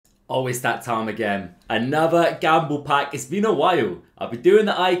Oh, it's that time again. Another gamble pack. It's been a while. I've been doing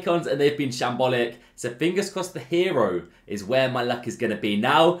the icons and they've been shambolic. So fingers crossed the hero is where my luck is going to be.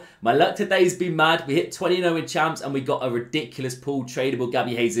 Now, my luck today has been mad. We hit 20-0 in champs and we got a ridiculous pool tradable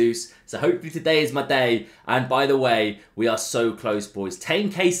Gabby Jesus. So hopefully today is my day. And by the way, we are so close, boys.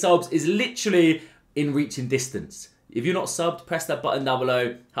 10k subs is literally in reaching distance. If you're not subbed, press that button down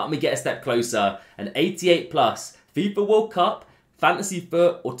below. Help me get a step closer. An 88 plus FIFA World Cup, Fantasy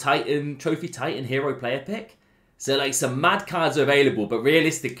FUT or Titan, Trophy Titan hero player pick. So like some mad cards are available, but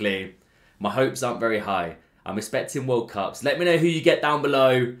realistically, my hopes aren't very high. I'm expecting World Cups. Let me know who you get down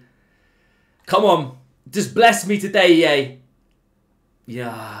below. Come on, just bless me today, yay.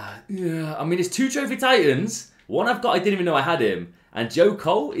 Yeah. I mean, it's 2 Trophy Titans. One I've got, I didn't even know I had him. And Joe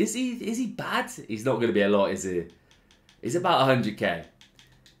Cole, is he bad? He's not going to be a lot, is he? He's about 100k.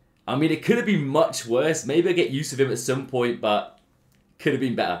 I mean, it could have been much worse. Maybe I'll get use of him at some point, but could have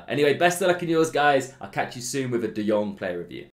been better. Anyway, best of luck in yours, guys. I'll catch you soon with a De Jong player review.